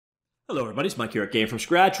Hello everybody, it's Mike here at Game From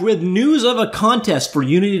Scratch with news of a contest for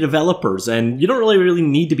Unity developers, and you don't really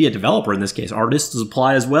need to be a developer in this case. Artists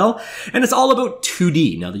apply as well, and it's all about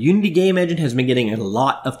 2D. Now the Unity game engine has been getting a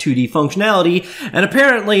lot of 2D functionality, and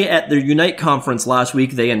apparently at their Unite conference last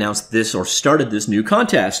week they announced this or started this new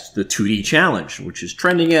contest, the 2D Challenge, which is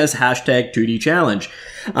trending as hashtag 2D Challenge.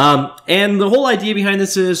 And the whole idea behind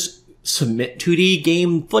this is submit 2D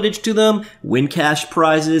game footage to them, win cash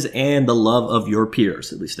prizes, and the love of your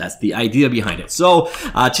peers. At least that's the idea behind it. So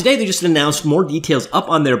today they just announced more details up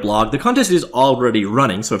on their blog. The contest is already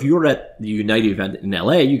running, so if you were at the Unite event in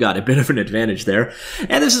LA, you got a bit of an advantage there.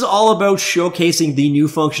 And this is all about showcasing the new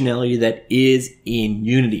functionality that is in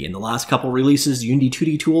Unity. In the last couple releases, Unity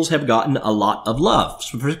 2D tools have gotten a lot of love.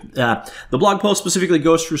 So the blog post specifically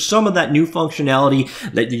goes through some of that new functionality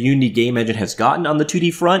that the Unity game engine has gotten on the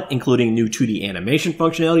 2D front, including new 2D animation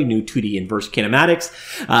functionality, new 2D inverse kinematics,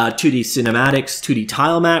 2D cinematics, 2D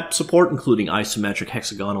tile map support, including isometric,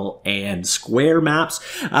 hexagonal, and square maps,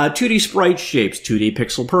 2D sprite shapes, 2D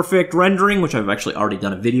pixel perfect rendering, which I've actually already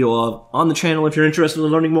done a video of on the channel if you're interested in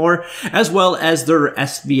learning more, as well as their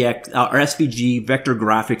SVG vector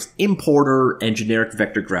graphics importer and generic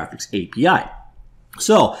vector graphics API.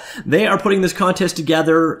 So, they are putting this contest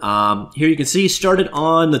together. Here you can see, started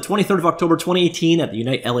on the 23rd of October 2018 at the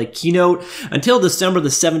Unite LA keynote until December the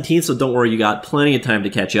 17th, so don't worry, you got plenty of time to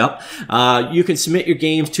catch up. You can submit your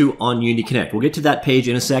games to on Unity Connect. We'll get to that page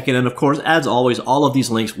in a second, and of course, as always, all of these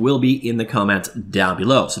links will be in the comments down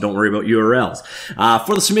below, so don't worry about URLs.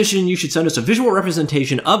 For the submission, you should send us a visual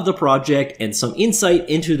representation of the project and some insight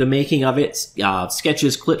into the making of it,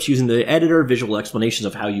 sketches, clips using the editor, visual explanations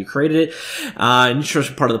of how you created it,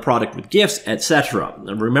 interesting part of the product with GIFs, etc.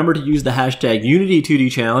 Remember to use the hashtag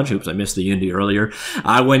Unity2D Challenge, oops, I missed the Unity earlier,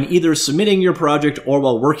 when either submitting your project or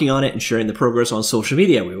while working on it and sharing the progress on social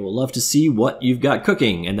media. We will love to see what you've got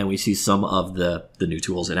cooking, and then we see some of the new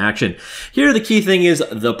tools in action. Here, the key thing is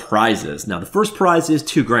the prizes. Now, the first prize is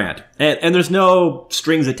 $2,000, and there's no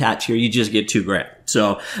strings attached here, you just get $2,000.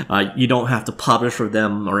 So you don't have to publish for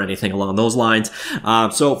them or anything along those lines.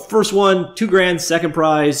 So first one, $2,000. Second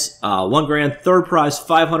prize, $1,000. Third prize,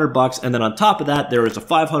 $500. And then on top of that, there is a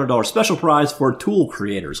 $500 special prize for tool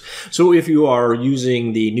creators. So if you are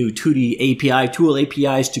using the new 2D API, tool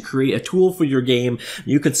APIs to create a tool for your game,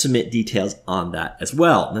 you can submit details on that as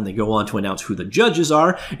well. And then they go on to announce who the judges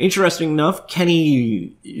are. Interesting enough,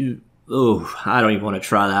 Kenny... Oh, I don't even want to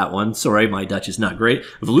try that one. Sorry, my Dutch is not great.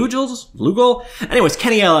 Vlugel? Anyways,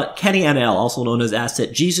 Kenny NL, also known as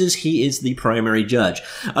Asset Jesus, he is the primary judge.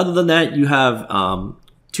 Other than that, you have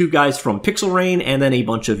two guys from Pixel Rain and then a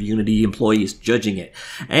bunch of Unity employees judging it.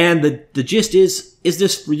 And the gist is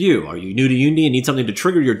this for you? Are you new to Unity and need something to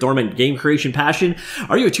trigger your dormant game creation passion?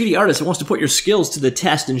 Are you a 2D artist who wants to put your skills to the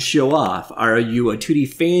test and show off? Are you a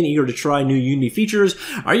 2D fan eager to try new Unity features?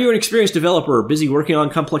 Are you an experienced developer busy working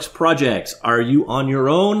on complex projects? Are you on your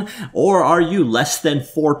own? Or are you less than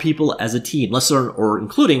 4 people as a team? Less or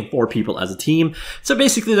including 4 people as a team. So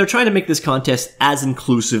basically they're trying to make this contest as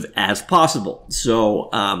inclusive as possible.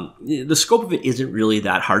 So the scope of it isn't really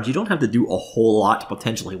that hard. You don't have to do a whole lot to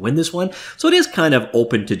potentially win this one. So it is kind of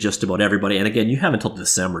open to just about everybody. And again, you have until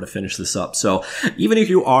December to finish this up. So even if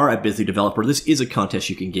you are a busy developer, this is a contest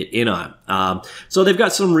you can get in on. So they've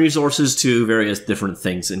got some resources to various different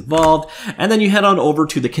things involved. And then you head on over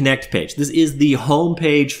to the Connect page. This is the home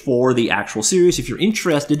page for the actual series. If you're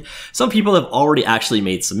interested, some people have already actually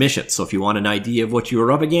made submissions. So if you want an idea of what you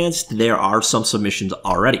are up against, there are some submissions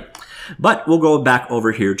already. But we'll go back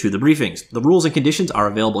over here to the briefings. The rules and conditions are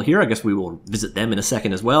available here. I guess we will visit them in a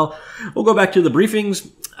second as well. We'll go back to the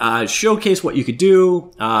briefings, showcase what you could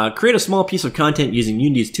do, create a small piece of content using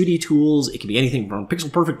Unity's 2D tools. It can be anything from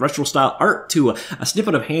pixel perfect retro style art to a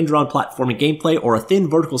snippet of hand-drawn platforming gameplay or a thin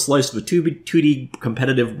vertical slice of a 2D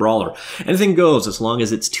competitive brawler. Anything goes as long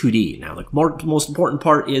as it's 2D. Now, the most important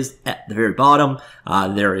part is at the very bottom.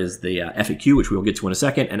 There is the FAQ, which we'll get to in a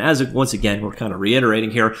second. And once again, we're kind of reiterating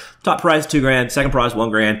here, top prize $2,000, second prize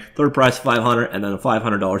 $1,000, third prize $500, and then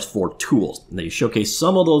 $500 for tools. And they showcase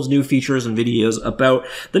some of those new features and videos about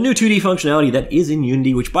the new 2D functionality that is in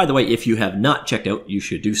Unity, which, by the way, if you have not checked out, you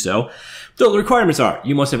should do so. So the requirements are,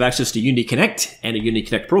 you must have access to Unity Connect and a Unity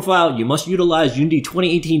Connect profile. You must utilize Unity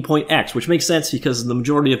 2018.x, which makes sense because the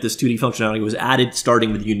majority of this 2D functionality was added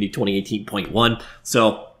starting with Unity 2018.1.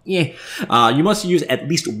 So yeah. You must use at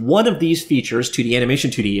least one of these features: 2D animation,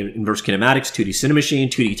 2D inverse kinematics, 2D Cinemachine,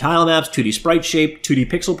 2D tile maps, 2D SpriteShape, 2D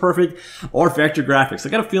pixel perfect, or vector graphics. I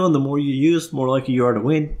got a feeling the more you use, the more likely you are to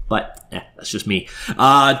win, but that's just me.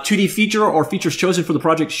 2D feature or features chosen for the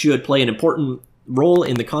project should play an important role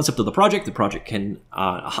in the concept of the project. The project can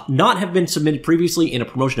not have been submitted previously in a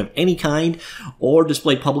promotion of any kind or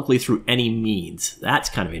displayed publicly through any means. That's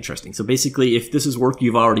kind of interesting. So basically, if this is work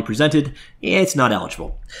you've already presented, it's not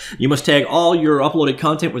eligible. You must tag all your uploaded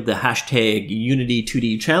content with the hashtag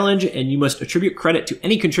Unity2D Challenge, and you must attribute credit to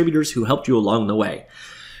any contributors who helped you along the way.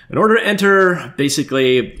 In order to enter,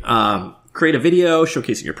 basically, create a video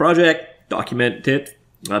showcasing your project, document it,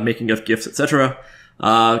 making of GIFs, etc.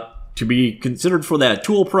 To be considered for that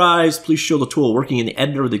tool prize, please show the tool working in the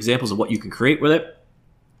editor with examples of what you can create with it.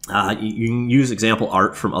 You can use example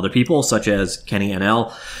art from other people, such as Kenny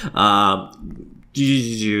NL.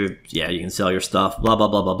 Yeah, you can sell your stuff, blah, blah,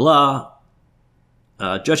 blah, blah, blah.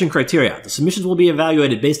 Judging criteria. The submissions will be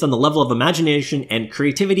evaluated based on the level of imagination and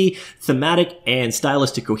creativity, thematic and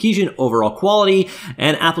stylistic cohesion, overall quality,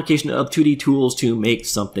 and application of 2D tools to make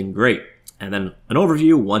something great. And then an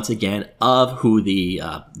overview, once again, of who the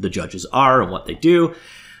judges are and what they do.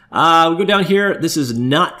 We go down here. This is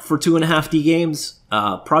not for 2.5D games.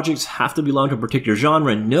 Projects have to belong to a particular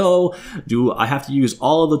genre. No. Do I have to use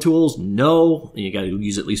all of the tools? No. You got to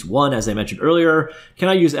use at least one, as I mentioned earlier. Can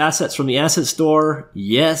I use assets from the asset store?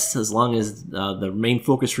 Yes, as long as the main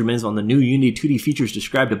focus remains on the new Unity 2D features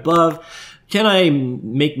described above. Can I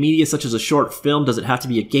make media such as a short film? Does it have to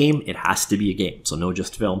be a game? It has to be a game, so no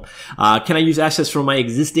just film. Can I use assets from my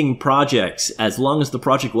existing projects as long as the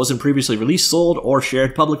project wasn't previously released, sold, or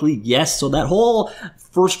shared publicly? Yes, so that whole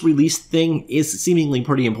first release thing is seemingly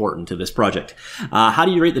pretty important to this project. How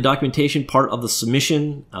do you rate the documentation part of the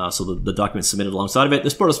submission? So the document submitted alongside of it.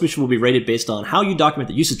 This part of the submission will be rated based on how you document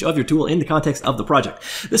the usage of your tool in the context of the project.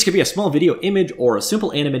 This could be a small video, image, or a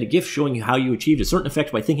simple animated GIF showing you how you achieved a certain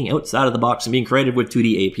effect by thinking outside of the box and being creative with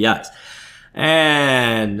 2D APIs.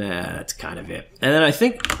 And that's kind of it. And then I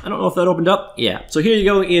don't know if that opened up. Yeah. So here you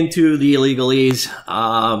go into the legalese.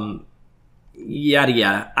 Yada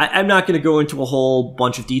yada. I'm not going to go into a whole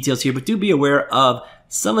bunch of details here, but do be aware of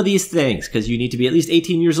some of these things, because you need to be at least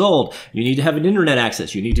 18 years old. You need to have an internet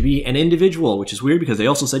access. You need to be an individual, which is weird because they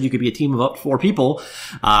also said you could be a team of up to 4 people.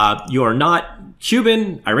 You are not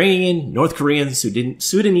Cuban, Iranian, North Korean,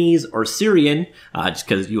 Sudanese, or Syrian, just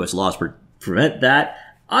because U.S. laws prevent that.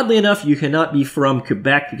 Oddly enough, you cannot be from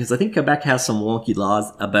Quebec, because I think Quebec has some wonky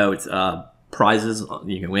laws about prizes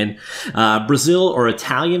you can win. Brazil or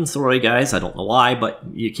Italian, sorry guys, I don't know why, but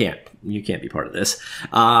you can't be part of this.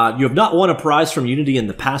 You have not won a prize from Unity in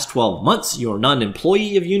the past 12 months. You are not an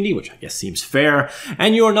employee of Unity, which I guess seems fair.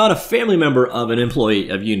 And you are not a family member of an employee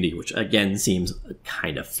of Unity, which again seems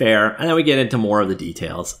kind of fair. And then we get into more of the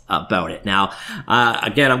details about it. Now,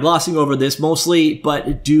 again, I'm glossing over this mostly,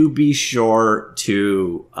 but do be sure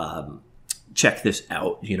to check this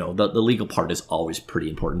out. You know, the legal part is always pretty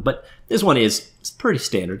important, but this one is pretty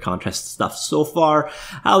standard contest stuff so far.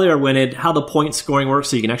 How they are winned, how the point scoring works,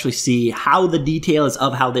 so you can actually see how the details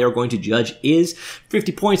of how they are going to judge is.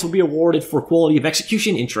 50 points will be awarded for quality of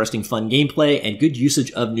execution, interesting, fun gameplay, and good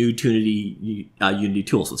usage of new Unity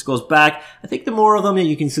tools. So this goes back. I think the more of them that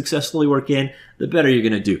you can successfully work in, the better you're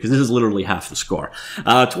going to do, because this is literally half the score.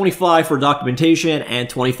 25 for documentation and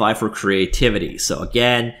 25 for creativity. So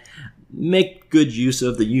again, make good use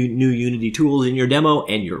of the new Unity tools in your demo,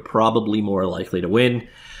 and you're probably more likely to win.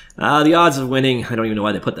 The odds of winning, I don't even know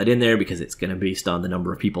why they put that in there, because it's going to be based on the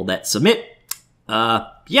number of people that submit.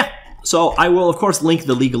 Yeah. So I will, of course, link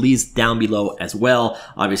the legalese down below as well.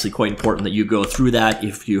 Obviously, quite important that you go through that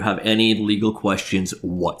if you have any legal questions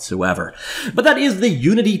whatsoever. But that is the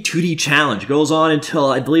Unity 2D Challenge. It goes on until,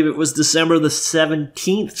 I believe it was December the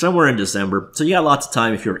 17th, somewhere in December. So you got lots of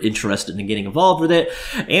time if you're interested in getting involved with it.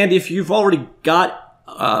 And if you've already got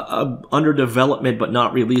under development but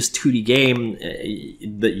not released 2D game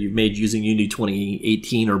that you've made using Unity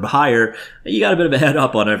 2018 or higher, you got a bit of a head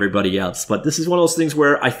up on everybody else. But this is one of those things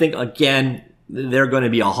where I think, again, they're going to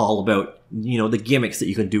be all about, you know, the gimmicks that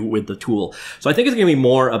you can do with the tool. So I think it's going to be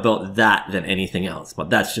more about that than anything else, but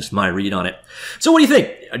that's just my read on it. So what do you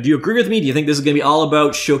think? Do you agree with me? Do you think this is going to be all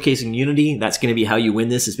about showcasing Unity? That's going to be how you win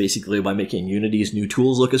this, is basically by making Unity's new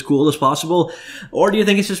tools look as cool as possible? Or do you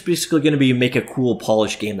think it's just basically going to be make a cool,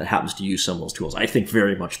 polished game that happens to use some of those tools? I think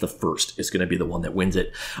very much the first is going to be the one that wins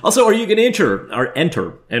it. Also, are you going to enter? Are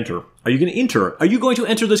you going to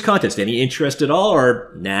enter this contest? Any interest at all,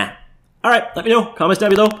 or nah? All right, let me know. Comments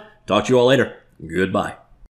down below. Talk to you all later. Goodbye.